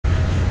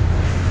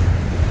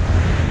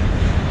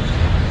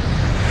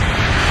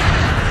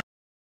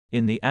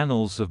In the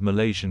annals of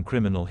Malaysian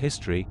criminal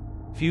history,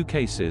 few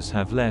cases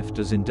have left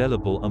as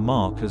indelible a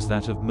mark as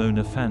that of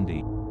Mona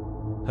Fandey.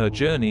 Her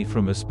journey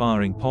from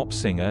aspiring pop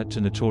singer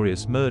to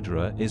notorious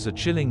murderer is a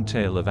chilling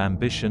tale of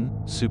ambition,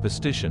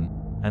 superstition,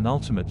 and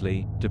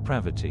ultimately,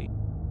 depravity.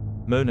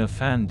 Mona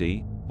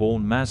Fandey,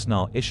 born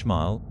Masnar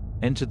Ismail,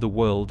 entered the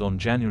world on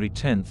January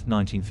 10,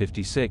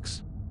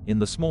 1956, in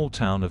the small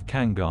town of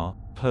Kangar,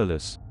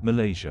 Perlis,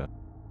 Malaysia.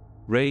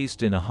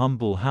 Raised in a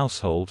humble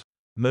household,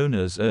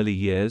 Mona's early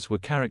years were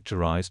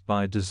characterized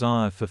by a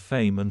desire for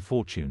fame and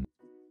fortune.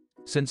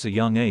 Since a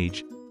young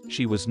age,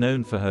 she was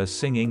known for her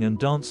singing and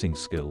dancing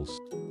skills.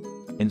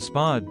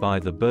 Inspired by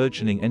the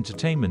burgeoning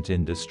entertainment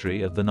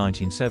industry of the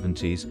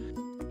 1970s,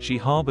 she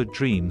harbored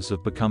dreams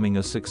of becoming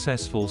a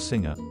successful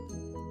singer.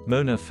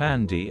 Mona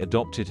Fandey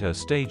adopted her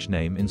stage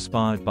name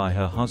inspired by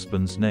her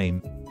husband's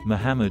name,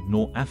 Mohamad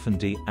nor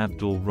Affandi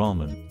Abdul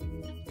Rahman.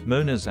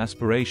 Mona's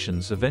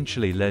aspirations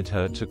eventually led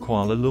her to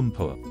Kuala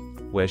Lumpur,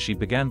 where she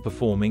began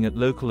performing at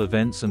local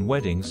events and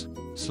weddings,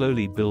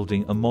 slowly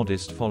building a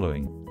modest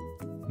following.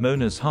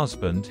 Mona's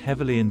husband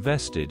heavily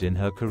invested in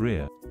her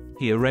career.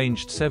 He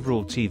arranged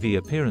several TV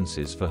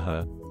appearances for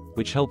her,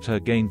 which helped her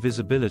gain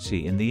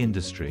visibility in the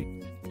industry.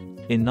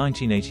 In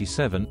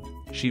 1987,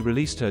 she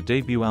released her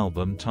debut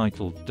album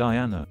titled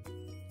Diana.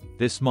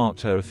 This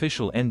marked her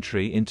official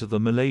entry into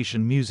the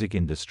Malaysian music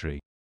industry.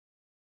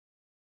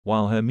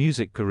 While her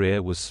music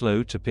career was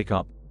slow to pick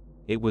up,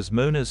 it was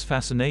Mona's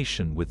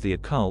fascination with the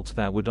occult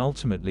that would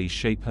ultimately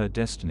shape her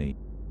destiny.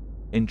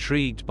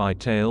 Intrigued by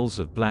tales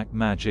of black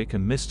magic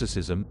and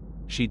mysticism,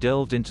 she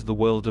delved into the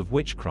world of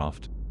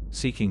witchcraft,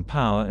 seeking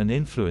power and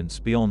influence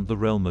beyond the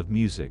realm of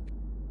music.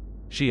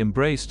 She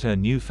embraced her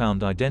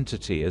newfound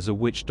identity as a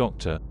witch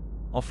doctor,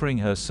 offering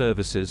her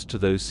services to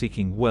those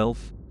seeking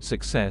wealth,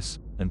 success,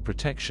 and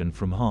protection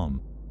from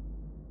harm.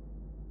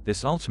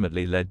 This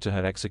ultimately led to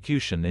her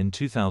execution in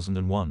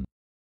 2001.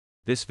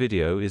 This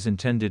video is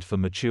intended for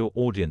mature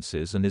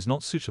audiences and is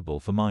not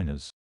suitable for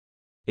minors.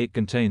 It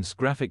contains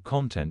graphic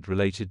content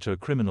related to a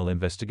criminal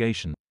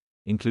investigation,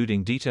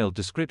 including detailed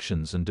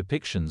descriptions and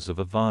depictions of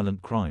a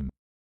violent crime.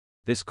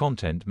 This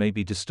content may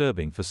be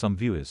disturbing for some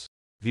viewers.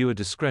 Viewer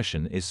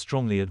discretion is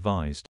strongly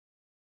advised.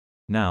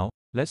 Now,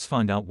 let's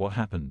find out what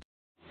happened.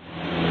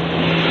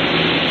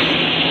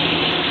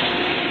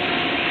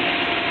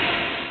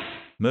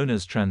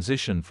 Mona's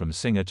transition from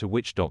singer to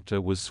witch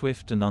doctor was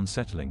swift and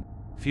unsettling.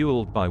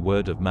 Fueled by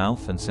word of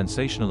mouth and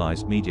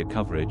sensationalized media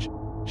coverage,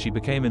 she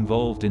became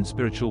involved in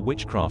spiritual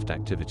witchcraft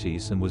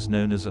activities and was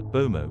known as a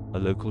bomo, a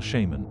local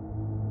shaman.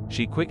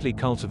 She quickly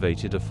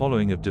cultivated a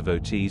following of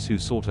devotees who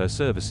sought her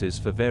services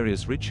for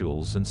various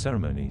rituals and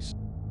ceremonies.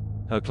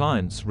 Her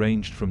clients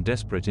ranged from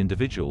desperate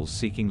individuals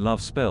seeking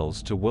love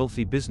spells to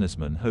wealthy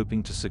businessmen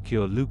hoping to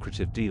secure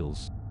lucrative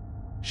deals.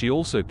 She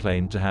also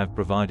claimed to have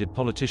provided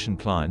politician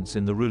clients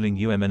in the ruling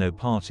UMNO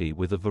party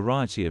with a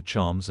variety of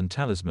charms and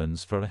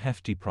talismans for a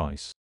hefty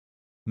price.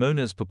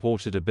 Mona's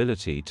purported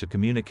ability to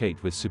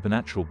communicate with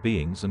supernatural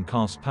beings and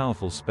cast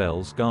powerful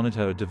spells garnered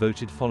her a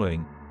devoted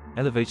following,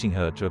 elevating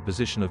her to a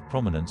position of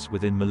prominence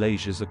within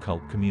Malaysia's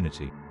occult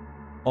community.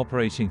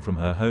 Operating from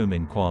her home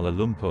in Kuala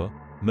Lumpur,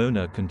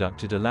 Mona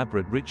conducted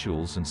elaborate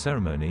rituals and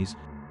ceremonies,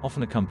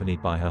 often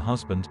accompanied by her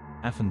husband,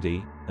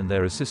 Affandi, and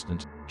their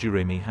assistant,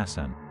 Juraimi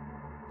Hassan.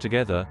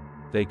 Together,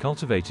 they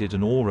cultivated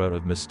an aura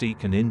of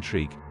mystique and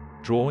intrigue,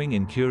 drawing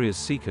in curious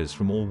seekers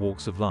from all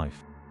walks of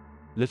life.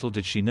 Little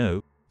did she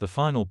know, the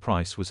final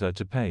price was her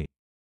to pay.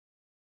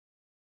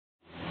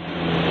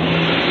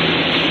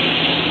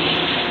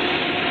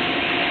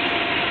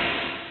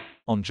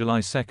 On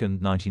July 2,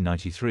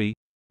 1993,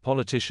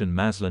 politician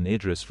Mazlan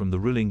Idris from the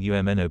ruling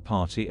UMNO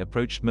party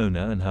approached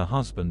Mona and her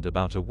husband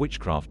about a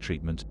witchcraft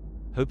treatment,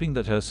 hoping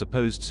that her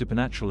supposed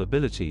supernatural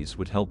abilities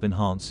would help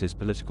enhance his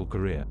political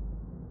career.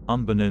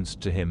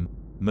 Unbeknownst to him,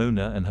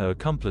 Mona and her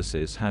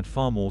accomplices had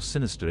far more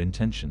sinister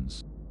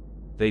intentions.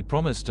 They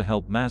promised to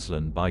help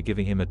Mazlan by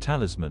giving him a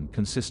talisman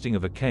consisting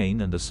of a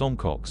cane and a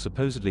songkok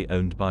supposedly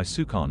owned by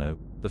Sukarno,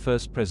 the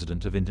first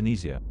president of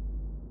Indonesia.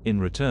 In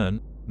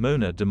return,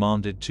 Mona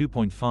demanded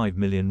 2.5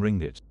 million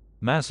ringgit.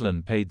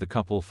 Mazlan paid the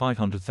couple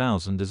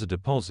 500,000 as a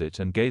deposit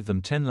and gave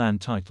them 10 land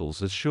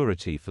titles as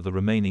surety for the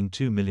remaining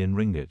 2 million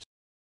ringgit.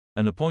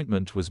 An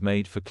appointment was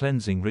made for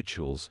cleansing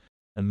rituals,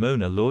 and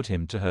Mona lured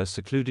him to her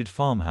secluded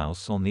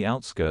farmhouse on the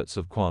outskirts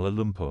of Kuala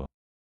Lumpur.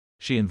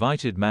 She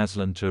invited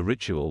Mazlan to a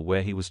ritual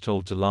where he was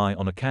told to lie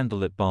on a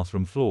candlelit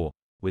bathroom floor,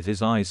 with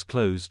his eyes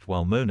closed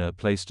while Mona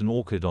placed an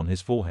orchid on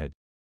his forehead.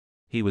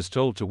 He was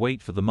told to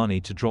wait for the money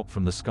to drop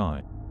from the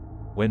sky.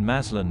 When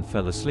Mazlan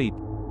fell asleep,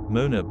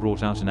 Mona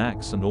brought out an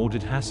axe and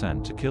ordered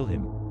Hassan to kill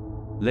him.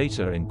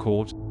 Later in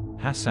court,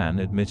 Hassan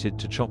admitted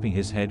to chopping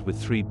his head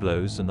with 3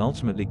 blows and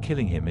ultimately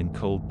killing him in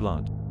cold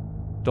blood.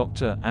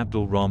 Dr.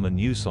 Abdul Rahman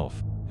Yusof,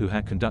 who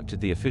had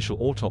conducted the official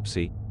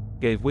autopsy,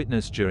 gave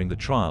witness during the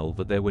trial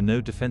that there were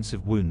no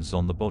defensive wounds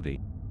on the body.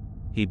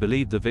 He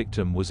believed the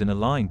victim was in a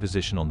lying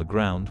position on the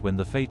ground when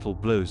the fatal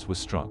blows were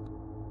struck.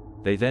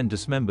 They then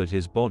dismembered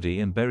his body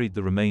and buried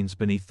the remains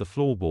beneath the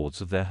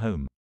floorboards of their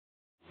home.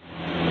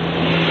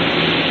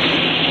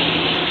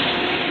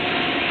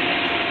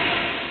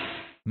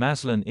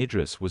 Mazlan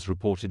Idris was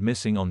reported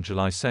missing on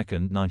July 2,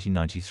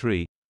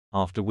 1993,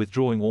 after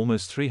withdrawing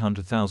almost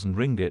 300,000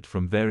 ringgit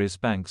from various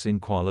banks in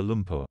Kuala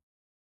Lumpur.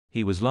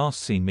 He was last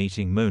seen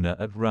meeting Mona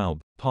at Raub,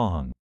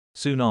 Pahang.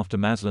 Soon after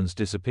Mazlan's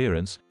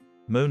disappearance,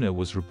 Mona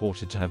was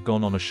reported to have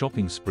gone on a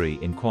shopping spree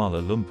in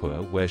Kuala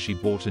Lumpur where she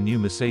bought a new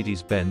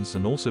Mercedes-Benz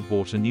and also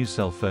bought a new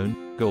cell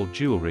phone, gold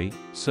jewelry,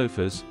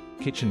 sofas,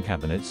 kitchen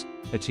cabinets,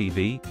 a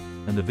TV,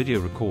 and a video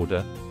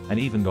recorder, and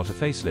even got a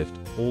facelift,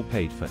 all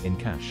paid for in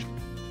cash.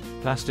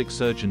 Plastic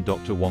surgeon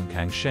Dr. Wong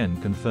Kang Shen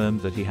confirmed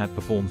that he had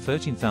performed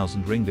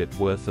 13,000 ringgit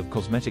worth of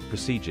cosmetic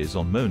procedures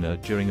on Mona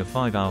during a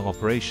 5-hour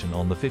operation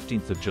on the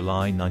 15th of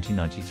July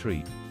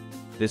 1993.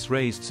 This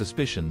raised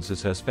suspicions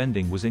as her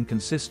spending was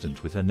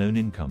inconsistent with her known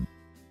income.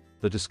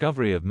 The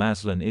discovery of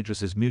Mazlan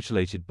Idris's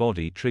mutilated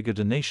body triggered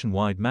a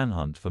nationwide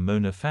manhunt for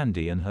Mona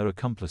Fandey and her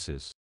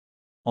accomplices.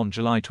 On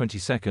July 22,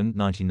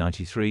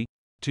 1993,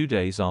 2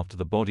 days after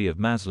the body of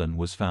Mazlan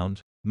was found,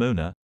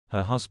 Mona,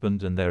 her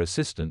husband and their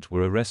assistant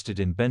were arrested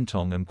in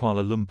Bentong and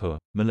Kuala Lumpur,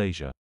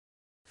 Malaysia.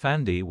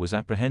 Fandey was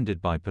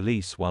apprehended by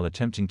police while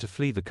attempting to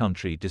flee the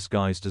country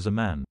disguised as a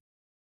man.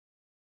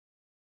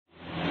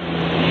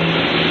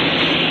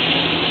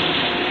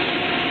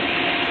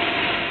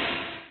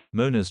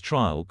 Mona's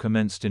trial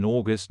commenced in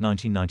August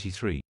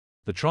 1993.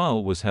 The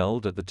trial was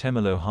held at the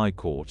Temelo High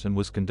Court and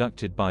was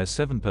conducted by a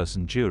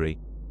 7-person jury,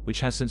 which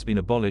has since been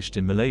abolished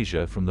in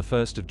Malaysia from the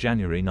 1st of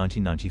January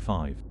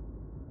 1995.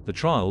 The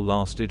trial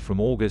lasted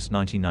from August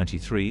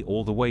 1993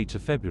 all the way to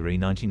February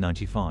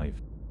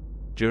 1995.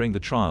 During the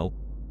trial,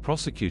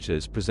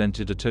 prosecutors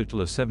presented a total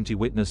of 70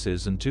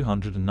 witnesses and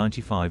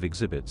 295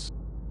 exhibits.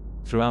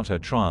 Throughout her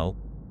trial,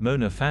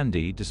 Mona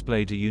Fandey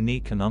displayed a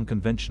unique and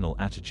unconventional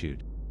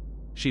attitude.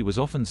 She was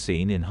often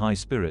seen in high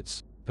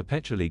spirits,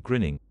 perpetually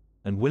grinning,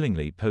 and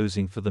willingly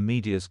posing for the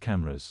media's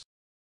cameras.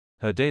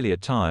 Her daily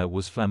attire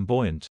was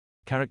flamboyant,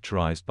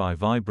 characterized by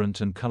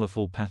vibrant and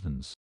colorful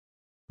patterns.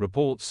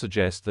 Reports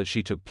suggest that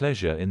she took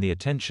pleasure in the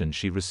attention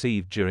she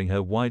received during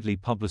her widely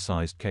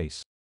publicized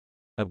case.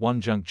 At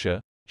one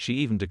juncture, she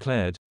even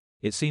declared,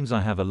 "It seems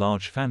I have a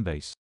large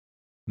fanbase."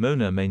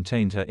 Mona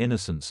maintained her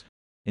innocence,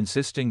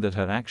 insisting that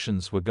her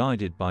actions were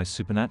guided by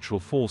supernatural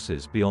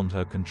forces beyond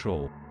her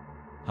control.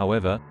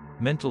 However,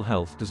 mental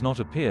health does not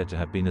appear to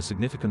have been a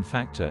significant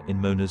factor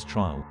in Mona's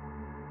trial.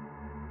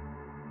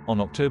 On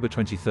October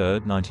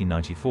 23,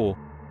 1994,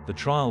 the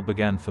trial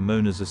began for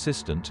Mona's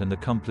assistant and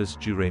accomplice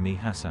Juraimi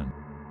Hassan.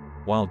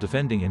 While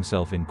defending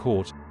himself in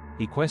court,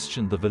 he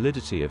questioned the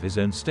validity of his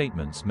own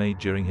statements made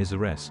during his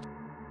arrest.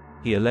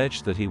 He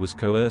alleged that he was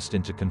coerced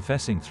into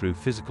confessing through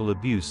physical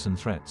abuse and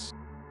threats.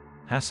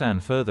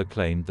 Hassan further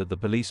claimed that the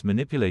police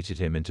manipulated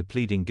him into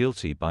pleading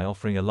guilty by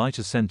offering a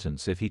lighter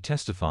sentence if he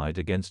testified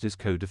against his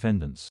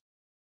co-defendants.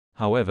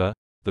 However,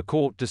 the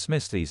court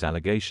dismissed these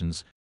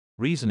allegations,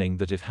 reasoning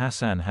that if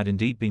Hassan had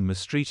indeed been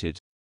mistreated,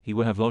 he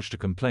would have lodged a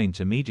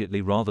complaint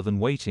immediately rather than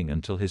waiting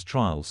until his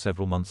trial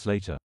several months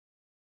later.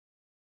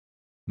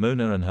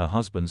 Mona and her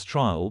husband's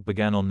trial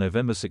began on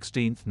November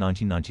 16,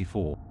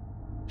 1994.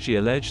 She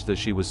alleged that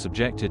she was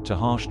subjected to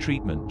harsh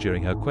treatment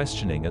during her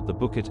questioning at the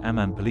Bukit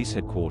Aman police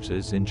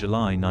headquarters in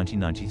July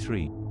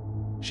 1993.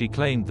 She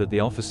claimed that the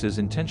officers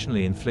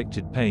intentionally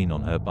inflicted pain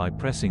on her by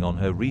pressing on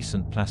her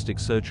recent plastic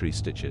surgery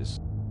stitches.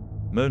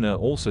 Mona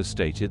also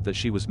stated that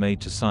she was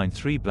made to sign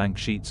 3 blank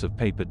sheets of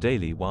paper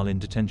daily while in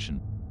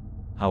detention.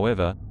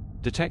 However,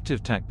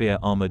 Detective Takbir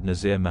Ahmad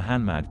Nazir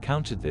Mohamad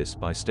countered this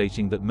by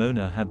stating that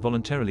Mona had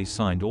voluntarily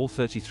signed all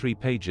 33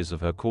 pages of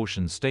her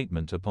caution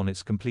statement upon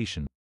its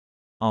completion.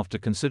 After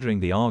considering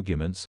the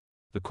arguments,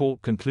 the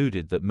court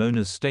concluded that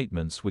Mona's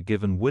statements were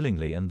given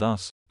willingly and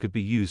thus could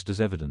be used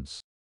as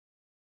evidence.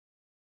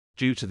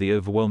 Due to the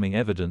overwhelming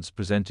evidence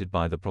presented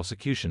by the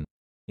prosecution,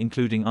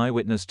 including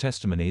eyewitness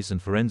testimonies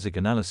and forensic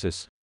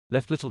analysis,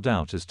 left little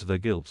doubt as to their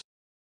guilt.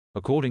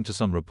 According to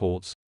some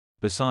reports,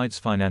 besides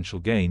financial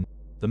gain,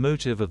 the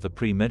motive of the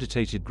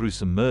premeditated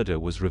gruesome murder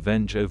was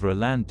revenge over a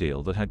land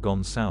deal that had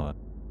gone sour.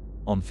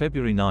 On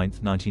February 9,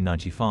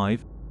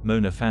 1995,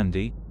 Mona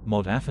Fandey,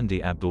 Mod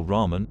Affandi Abdul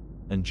Rahman,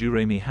 and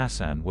Juraimi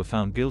Hassan were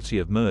found guilty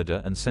of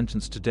murder and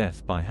sentenced to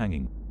death by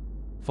hanging.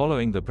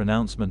 Following the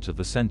pronouncement of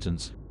the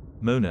sentence,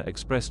 Mona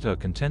expressed her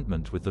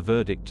contentment with the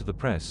verdict to the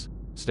press,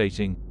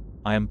 stating,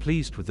 "I am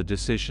pleased with the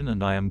decision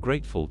and I am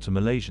grateful to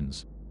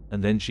Malaysians,"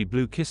 and then she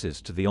blew kisses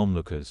to the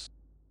onlookers.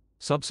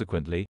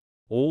 Subsequently,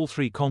 all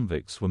 3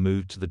 convicts were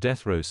moved to the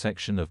death row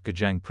section of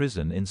Kajang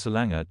prison in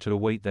Selangor to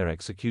await their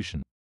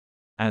execution.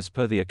 As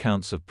per the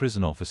accounts of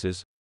prison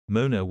officers,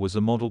 Mona was a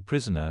model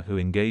prisoner who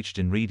engaged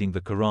in reading the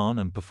Quran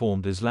and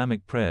performed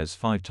Islamic prayers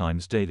 5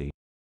 times daily.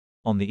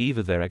 On the eve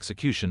of their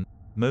execution,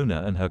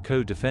 Mona and her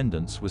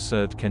co-defendants were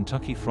served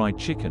Kentucky Fried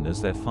Chicken as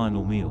their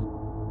final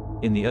meal.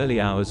 In the early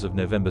hours of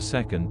November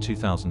 2,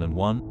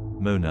 2001,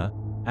 Mona,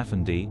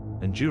 Affandi,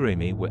 and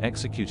Juraimi were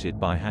executed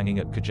by hanging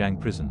at Kajang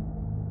prison.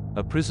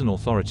 A prison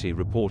authority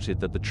reported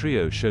that the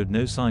trio showed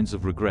no signs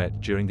of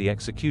regret during the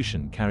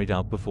execution carried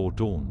out before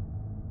dawn.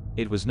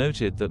 It was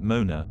noted that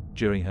Mona,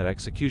 during her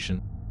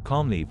execution,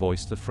 calmly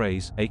voiced the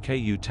phrase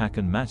 "Aku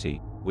takkan mati,"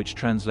 which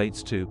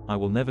translates to, "I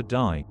will never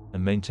die,"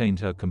 and maintained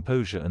her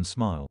composure and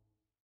smile.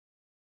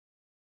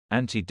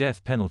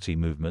 Anti-death penalty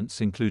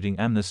movements including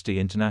Amnesty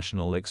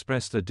International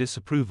expressed their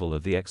disapproval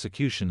of the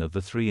execution of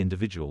the three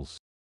individuals.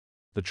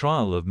 The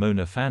trial of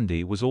Mona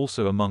Fandey was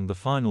also among the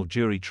final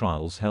jury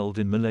trials held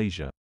in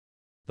Malaysia.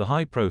 The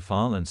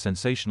high-profile and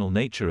sensational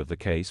nature of the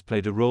case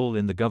played a role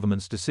in the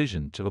government's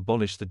decision to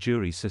abolish the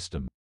jury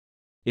system.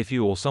 If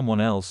you or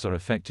someone else are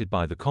affected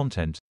by the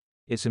content,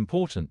 it's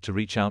important to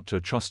reach out to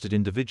a trusted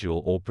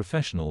individual or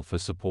professional for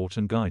support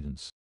and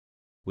guidance.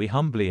 We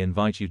humbly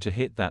invite you to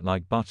hit that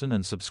like button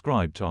and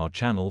subscribe to our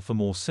channel for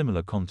more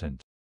similar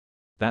content.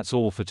 That's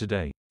all for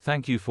today.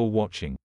 Thank you for watching.